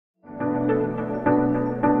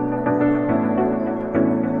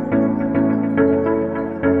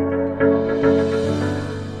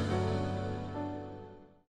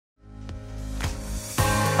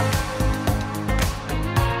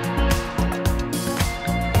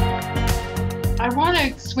I want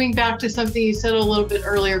to swing back to something you said a little bit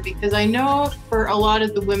earlier, because I know for a lot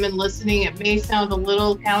of the women listening, it may sound a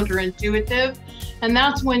little counterintuitive. And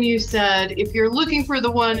that's when you said, if you're looking for the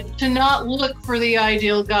one, to not look for the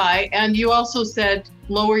ideal guy. And you also said,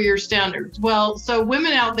 lower your standards. Well, so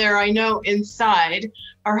women out there, I know inside,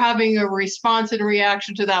 are having a response and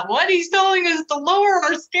reaction to that. What he's telling us to lower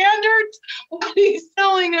our standards? What he's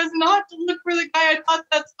telling us not to look for the guy? I thought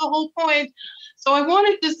that's the whole point. So I want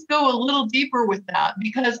to just go a little deeper with that,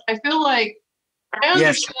 because I feel like I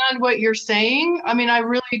understand what you're saying. I mean, I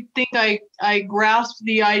really think I grasp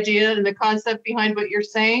the idea and the concept behind what you're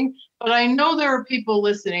saying, but I know there are people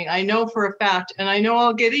listening. I know for a fact, and I know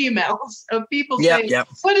I'll get emails of people saying,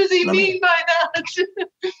 what does he mean by that?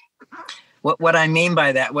 What I mean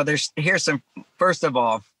by that, well, here's some, first of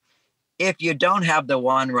all, if you don't have the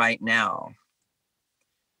one right now,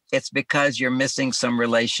 it's because you're missing some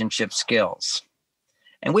relationship skills.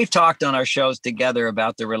 And we've talked on our shows together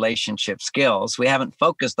about the relationship skills. We haven't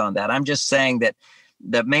focused on that. I'm just saying that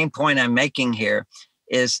the main point I'm making here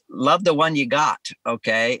is love the one you got,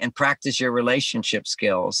 okay? And practice your relationship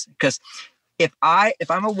skills. Because if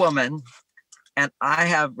I'm a woman and I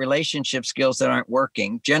have relationship skills that aren't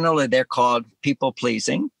working, generally they're called people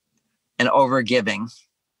pleasing and overgiving,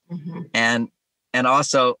 and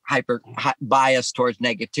also bias towards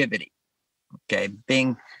negativity. Okay,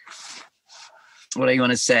 being, what do you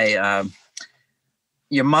want to say?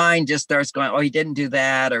 Your mind just starts going, oh, he didn't do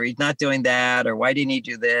that, or he's not doing that, or why didn't he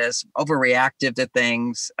do this? Overreactive to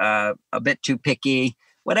things, a bit too picky,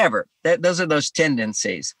 whatever. Those are those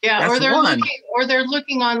tendencies. Yeah, or they're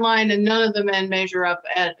looking online, and none of the men measure up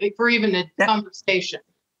for even a conversation.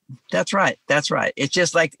 That's right. It's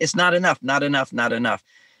just like, it's not enough.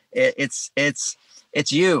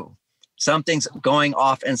 It's you. Something's going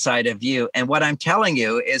off inside of you. And what I'm telling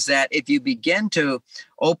you is that if you begin to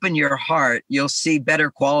open your heart, you'll see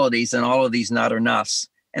better qualities in all of these not enoughs.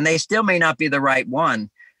 And they still may not be the right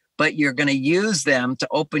one, but you're going to use them to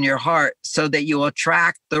open your heart so that you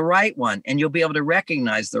attract the right one, and you'll be able to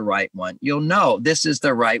recognize the right one. You'll know this is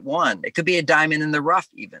the right one. It could be a diamond in the rough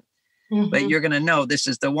even, but you're going to know this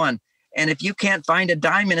is the one. And if you can't find a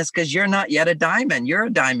diamond, it's because you're not yet a diamond. You're a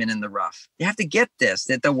diamond in the rough. You have to get this,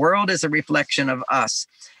 that the world is a reflection of us.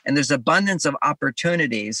 And there's abundance of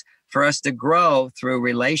opportunities for us to grow through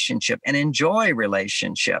relationship and enjoy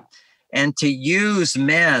relationship, and to use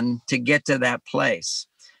men to get to that place.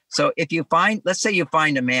 So if you find, let's say you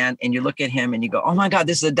find a man and you look at him and you go, oh my God,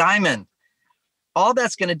 this is a diamond. All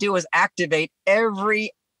that's going to do is activate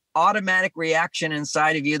every automatic reaction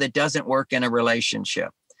inside of you that doesn't work in a relationship,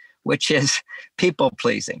 which is people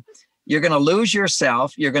pleasing. You're going to lose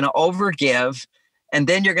yourself. You're going to overgive. And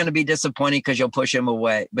then you're going to be disappointed because you'll push him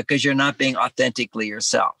away because you're not being authentically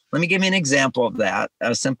yourself. Let me give you an example of that.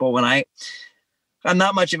 A simple one. I'm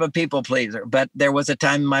not much of a people pleaser, but there was a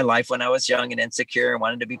time in my life when I was young and insecure and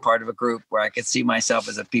wanted to be part of a group where I could see myself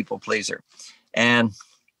as a people pleaser. And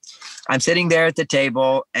I'm sitting there at the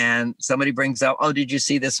table and somebody brings up, oh, did you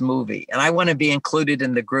see this movie? And I want to be included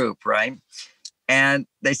in the group, right? And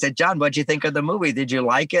they said, John, what'd you think of the movie? Did you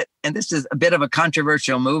like it? And this is a bit of a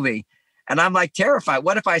controversial movie. And I'm like terrified.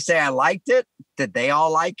 What if I say I liked it? Did they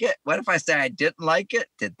all like it? What if I say I didn't like it?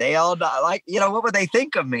 Did they all not like, what would they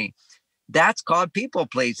think of me? That's called people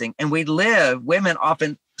pleasing. And women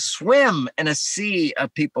often swim in a sea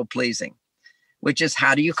of people pleasing, which is,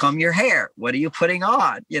 how do you comb your hair? What are you putting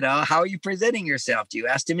on? How are you presenting yourself? Do you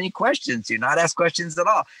ask too many questions? Do you not ask questions at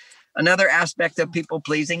all? Another aspect of people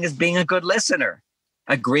pleasing is being a good listener,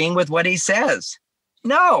 agreeing with what he says.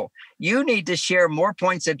 No, you need to share more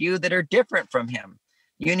points of view that are different from him.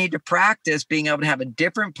 You need to practice being able to have a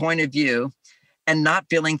different point of view and not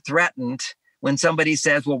feeling threatened when somebody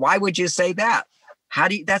says, well, why would you say that?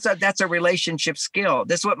 That's a relationship skill.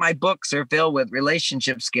 This is what my books are filled with,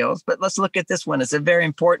 relationship skills. But let's look at this one. It's a very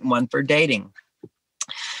important one for dating.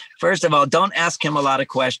 First of all, don't ask him a lot of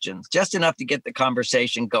questions, just enough to get the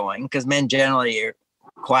conversation going, because men generally are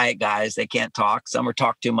quiet guys. They can't talk. Some are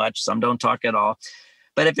talk too much. Some don't talk at all.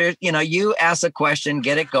 But if you ask a question,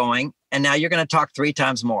 get it going, and now you're going to talk 3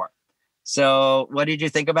 times more. So what did you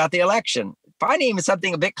think about the election? Find even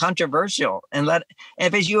something a bit controversial, and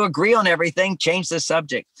if you agree on everything, change the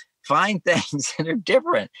subject. Find things that are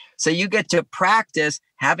different. So you get to practice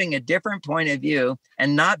having a different point of view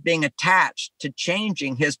and not being attached to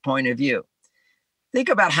changing his point of view. Think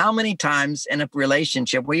about how many times in a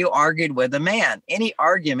relationship where you argued with a man. Any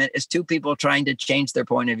argument is 2 people trying to change their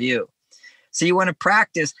point of view. So you want to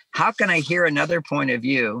practice, how can I hear another point of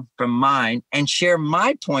view from mine and share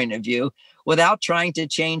my point of view without trying to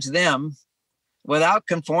change them without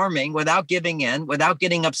conforming, without giving in, without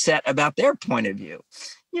getting upset about their point of view.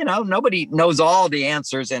 Nobody knows all the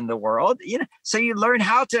answers in the world. So you learn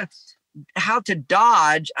how to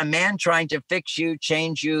dodge a man trying to fix you,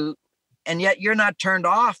 change you, and yet you're not turned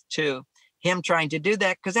off to him trying to do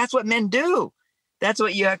that, because that's what men do. That's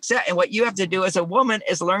what you accept. And what you have to do as a woman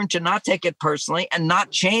is learn to not take it personally and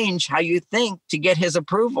not change how you think to get his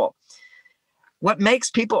approval. What makes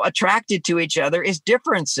people attracted to each other is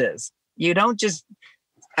differences. You don't just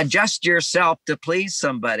adjust yourself to please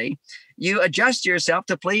somebody. You adjust yourself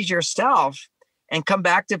to please yourself and come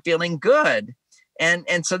back to feeling good.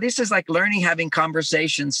 And so this is like learning, having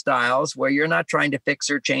conversation styles where you're not trying to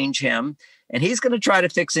fix or change him. And he's going to try to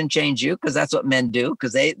fix and change you, because that's what men do,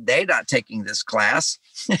 because they're not taking this class.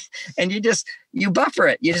 And you buffer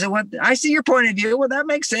it. You just say, well, I see your point of view. Well, that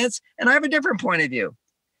makes sense. And I have a different point of view.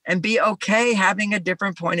 And be okay having a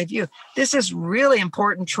different point of view. This is really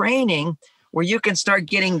important training where you can start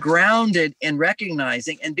getting grounded in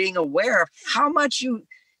recognizing and being aware of how much you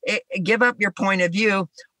give up your point of view.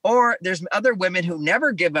 Or there's other women who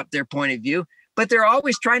never give up their point of view, but they're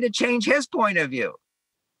always trying to change his point of view.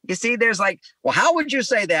 You see, there's like, well, how would you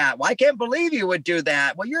say that? Well, I can't believe you would do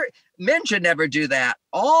that. Well, men should never do that.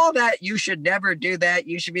 All that, you should never do that.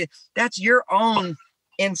 That's your own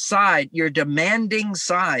inside, your demanding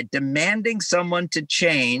side, demanding someone to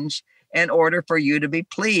change in order for you to be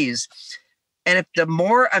pleased. And if the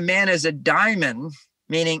more a man is a diamond,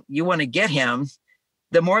 meaning you want to get him,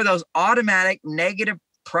 the more those automatic negative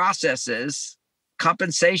processes,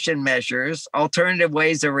 compensation measures, alternative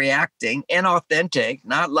ways of reacting, inauthentic,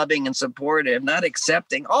 not loving and supportive, not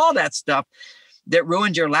accepting, all that stuff that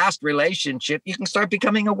ruined your last relationship, you can start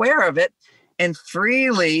becoming aware of it and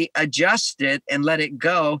freely adjust it and let it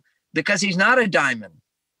go, because he's not a diamond.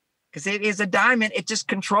 Because if he's a diamond, it just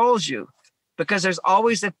controls you, because there's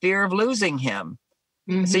always the fear of losing him.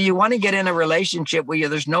 Mm-hmm. So you want to get in a relationship where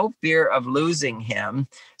there's no fear of losing him.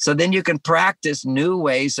 So then you can practice new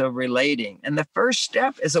ways of relating. And the first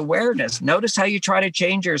step is awareness. Notice how you try to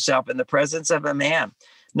change yourself in the presence of a man.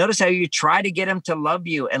 Notice how you try to get him to love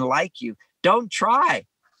you and like you. Don't try.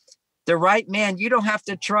 The right man, you don't have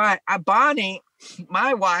to try. Bonnie,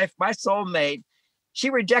 my wife, my soulmate, she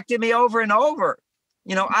rejected me over and over.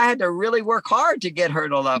 I had to really work hard to get her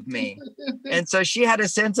to love me. And so she had a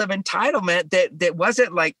sense of entitlement that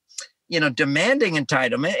wasn't like, demanding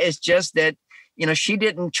entitlement. It's just that, she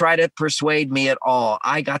didn't try to persuade me at all.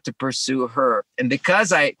 I got to pursue her. And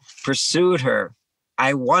because I pursued her,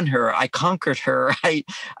 I won her. I conquered her. I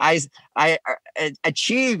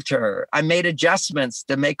achieved her. I made adjustments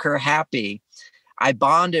to make her happy. I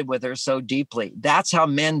bonded with her so deeply. That's how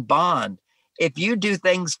men bond. If you do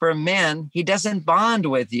things for men, he doesn't bond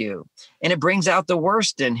with you, and it brings out the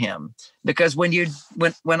worst in him. Because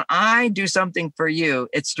when I do something for you,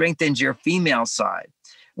 it strengthens your female side.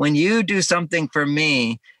 When you do something for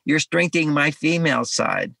me, you're strengthening my female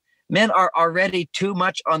side. Men are already too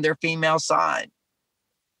much on their female side.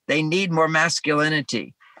 They need more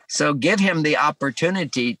masculinity. So give him the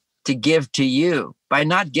opportunity to give to you by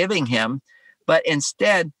not giving him, but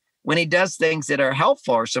instead, when he does things that are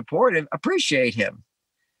helpful or supportive, appreciate him,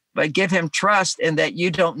 but give him trust in that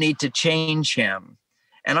you don't need to change him.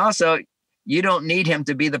 And also, you don't need him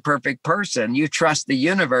to be the perfect person. You trust the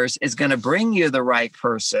universe is going to bring you the right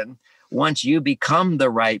person once you become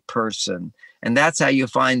the right person. And that's how you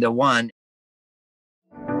find the one.